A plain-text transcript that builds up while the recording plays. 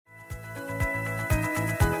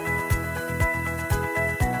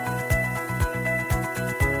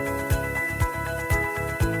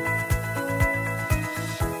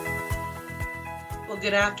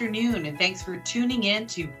good afternoon, and thanks for tuning in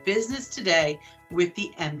to Business Today with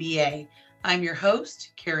the MBA. I'm your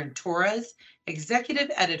host, Karen Torres, Executive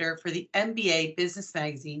Editor for the MBA Business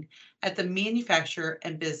Magazine at the Manufacturer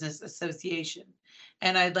and Business Association.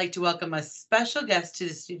 And I'd like to welcome a special guest to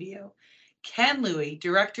the studio, Ken Louie,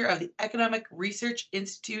 Director of the Economic Research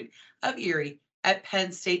Institute of Erie at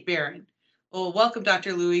Penn State Barron. Well, welcome,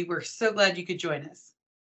 Dr. Louie. We're so glad you could join us.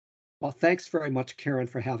 Well, thanks very much, Karen,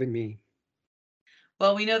 for having me.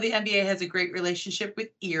 Well, we know the MBA has a great relationship with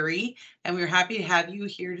Erie, and we're happy to have you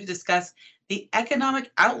here to discuss the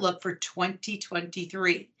economic outlook for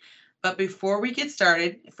 2023. But before we get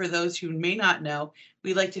started, for those who may not know,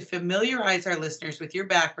 we'd like to familiarize our listeners with your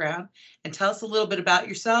background and tell us a little bit about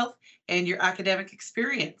yourself and your academic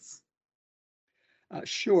experience.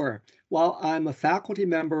 Sure. Well, I'm a faculty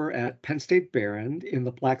member at Penn State Barron in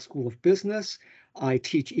the Black School of Business. I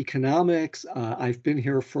teach economics. I've been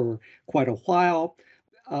here for quite a while.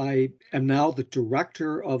 I am now the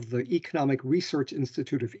director of the Economic Research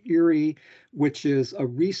Institute of Erie, which is a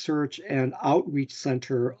research and outreach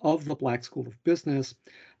center of the Black School of Business.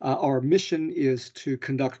 Our mission is to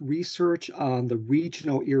conduct research on the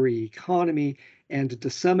regional Erie economy and to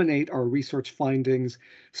disseminate our research findings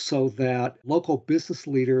so that local business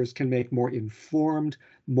leaders can make more informed,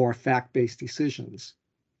 more fact-based decisions.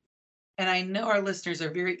 And I know our listeners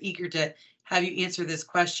are very eager to have you answer this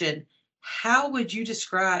question. How would you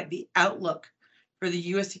describe the outlook for the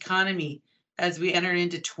U.S. economy as we enter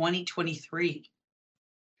into 2023?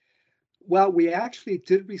 Well, we actually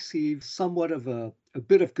did receive somewhat of a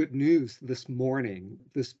bit of good news this morning.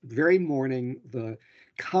 This very morning, the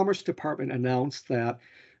Commerce Department announced that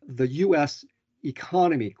the U.S.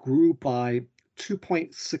 economy grew by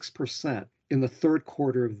 2.6% in the third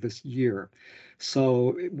quarter of this year.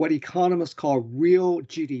 So what economists call real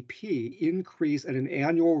GDP increased at an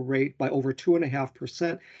annual rate by over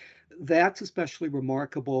 2.5%. That's especially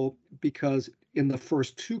remarkable because in the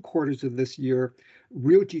first two quarters of this year,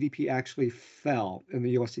 real GDP actually fell in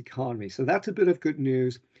the US economy. So that's a bit of good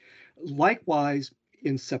news. Likewise,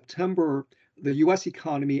 in September, the US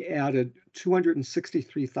economy added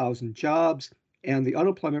 263,000 jobs, and the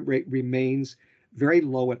unemployment rate remains very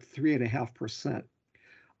low at 3.5%.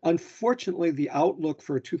 Unfortunately, the outlook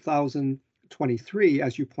for 2023,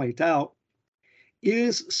 as you point out,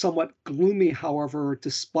 is somewhat gloomy, however,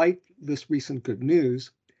 despite this recent good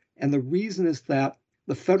news. And the reason is that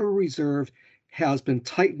the Federal Reserve has been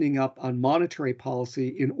tightening up on monetary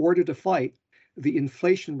policy in order to fight the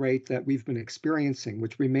inflation rate that we've been experiencing,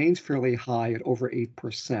 which remains fairly high at over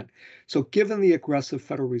 8%. So given the aggressive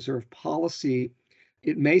Federal Reserve policy,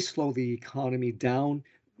 it may slow the economy down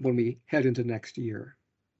when we head into next year.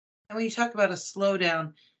 And when you talk about a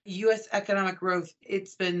slowdown, U.S. economic growth,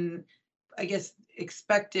 it's been, I guess,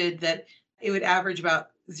 expected that it would average about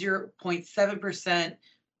 0.7%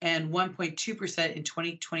 and 1.2% in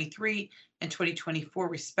 2023 and 2024,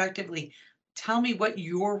 respectively. Tell me what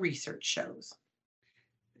your research shows.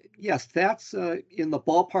 Yes, that's in the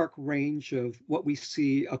ballpark range of what we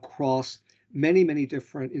see across many, many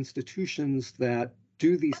different institutions that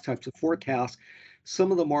do these types of forecasts.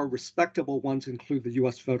 Some of the more respectable ones include the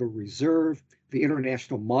US Federal Reserve, the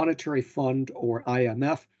International Monetary Fund, or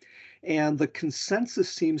IMF. And the consensus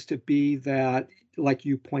seems to be that, like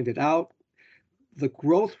you pointed out, the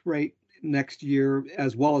growth rate next year,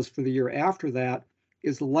 as well as for the year after that,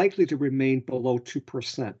 is likely to remain below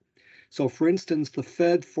 2%. So, for instance, the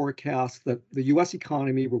Fed forecasts that the US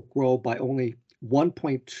economy will grow by only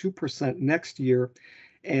 1.2% next year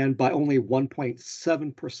and by only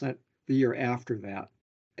 1.7% the year after that.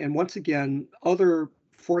 And once again, other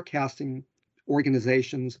forecasting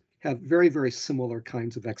organizations have very, very similar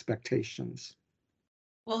kinds of expectations.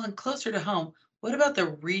 Well, and closer to home, what about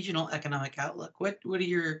the regional economic outlook? What are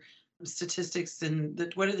your statistics and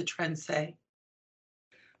what do the trends say?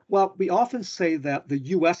 Well, we often say that the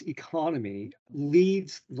US economy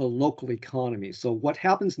leads the local economy. So what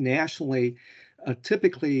happens nationally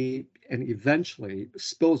typically and eventually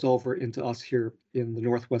spills over into us here in the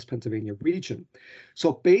Northwest Pennsylvania region.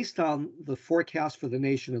 So based on the forecast for the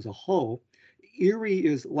nation as a whole, Erie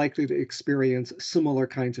is likely to experience similar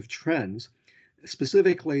kinds of trends,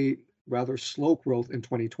 specifically rather slow growth in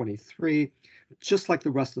 2023, just like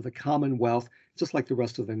the rest of the Commonwealth, just like the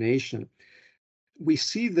rest of the nation. We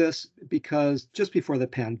see this because just before the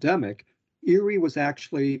pandemic, Erie was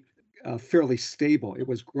actually fairly stable. It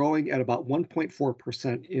was growing at about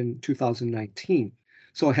 1.4% in 2019.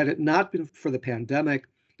 So had it not been for the pandemic,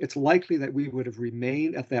 it's likely that we would have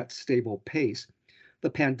remained at that stable pace. The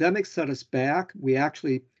pandemic set us back. We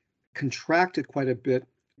actually contracted quite a bit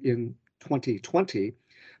in 2020,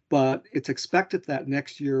 but it's expected that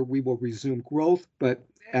next year we will resume growth, but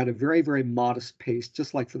at a very, very modest pace,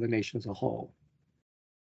 just like for the nation as a whole.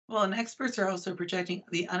 Well, and experts are also projecting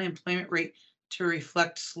the unemployment rate to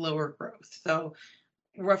reflect slower growth. So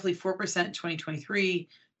roughly 4% in 2023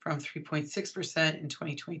 from 3.6% in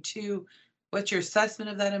 2022. What's your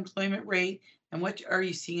assessment of that employment rate and what are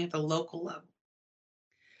you seeing at the local level?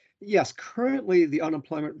 Yes, currently the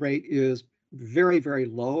unemployment rate is very, very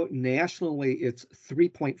low. Nationally, it's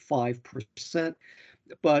 3.5%.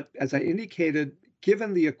 But as I indicated,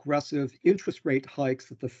 given the aggressive interest rate hikes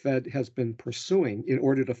that the Fed has been pursuing in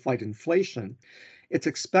order to fight inflation, it's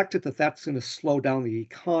expected that that's going to slow down the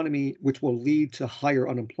economy, which will lead to higher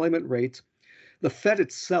unemployment rates. The Fed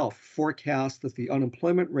itself forecasts that the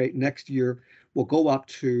unemployment rate next year will go up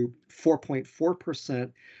to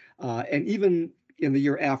 4.4%. And even in the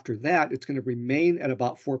year after that, it's going to remain at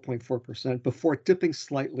about 4.4% before dipping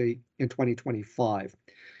slightly in 2025.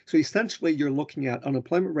 So essentially, you're looking at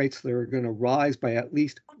unemployment rates that are going to rise by at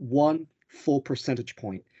least 1 full percentage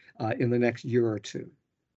point in the next year or two.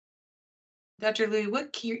 Dr. Louie,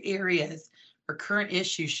 what key areas or current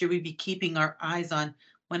issues should we be keeping our eyes on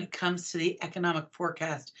when it comes to the economic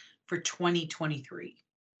forecast for 2023?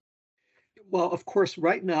 Well, of course,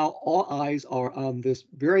 right now, all eyes are on this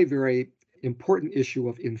very, very important issue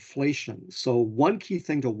of inflation. So, one key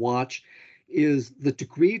thing to watch is the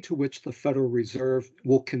degree to which the Federal Reserve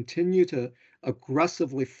will continue to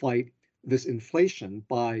aggressively fight this inflation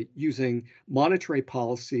by using monetary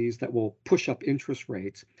policies that will push up interest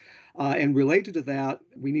rates. And related to that,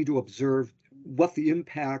 we need to observe what the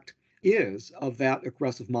impact is of that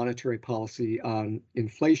aggressive monetary policy on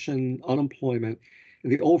inflation, unemployment,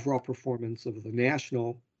 and the overall performance of the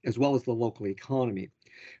national as well as the local economy.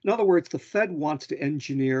 In other words, the Fed wants to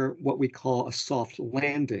engineer what we call a soft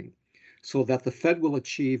landing so that the Fed will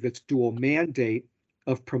achieve its dual mandate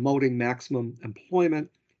of promoting maximum employment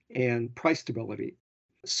and price stability.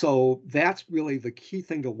 So that's really the key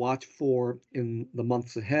thing to watch for in the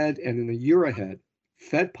months ahead and in the year ahead,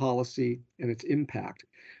 Fed policy and its impact.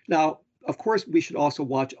 Now, of course, we should also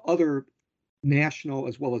watch other national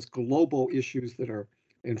as well as global issues that are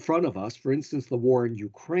in front of us. For instance, the war in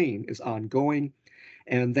Ukraine is ongoing,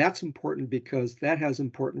 and that's important because that has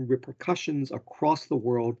important repercussions across the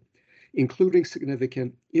world, including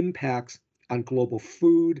significant impacts on global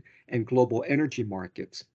food and global energy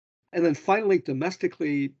markets. And then finally,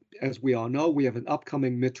 domestically, as we all know, we have an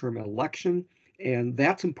upcoming midterm election, and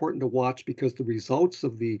that's important to watch because the results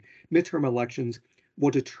of the midterm elections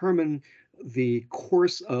will determine the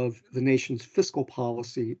course of the nation's fiscal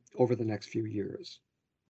policy over the next few years.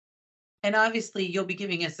 And obviously, you'll be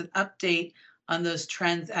giving us an update on those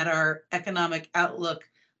trends at our Economic Outlook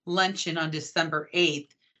luncheon on December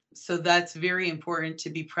 8th. So that's very important to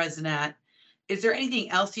be present at. Is there anything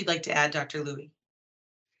else you'd like to add, Dr. Louie?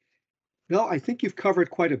 No, I think you've covered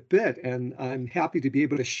quite a bit, and I'm happy to be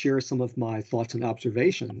able to share some of my thoughts and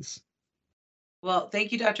observations. Well,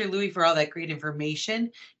 thank you, Dr. Louie, for all that great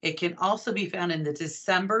information. It can also be found in the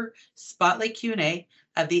December Spotlight Q&A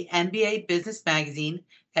of the MBA Business Magazine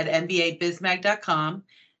at mbabizmag.com.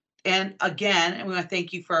 And again, we want to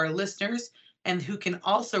thank you for our listeners and who can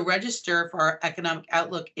also register for our Economic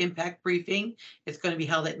Outlook Impact Briefing. It's going to be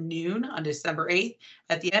held at noon on December 8th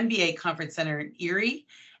at the MBA Conference Center in Erie.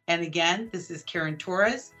 And again, this is Karen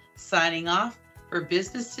Torres signing off for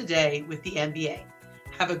Business Today with the MBA.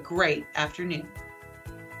 Have a great afternoon.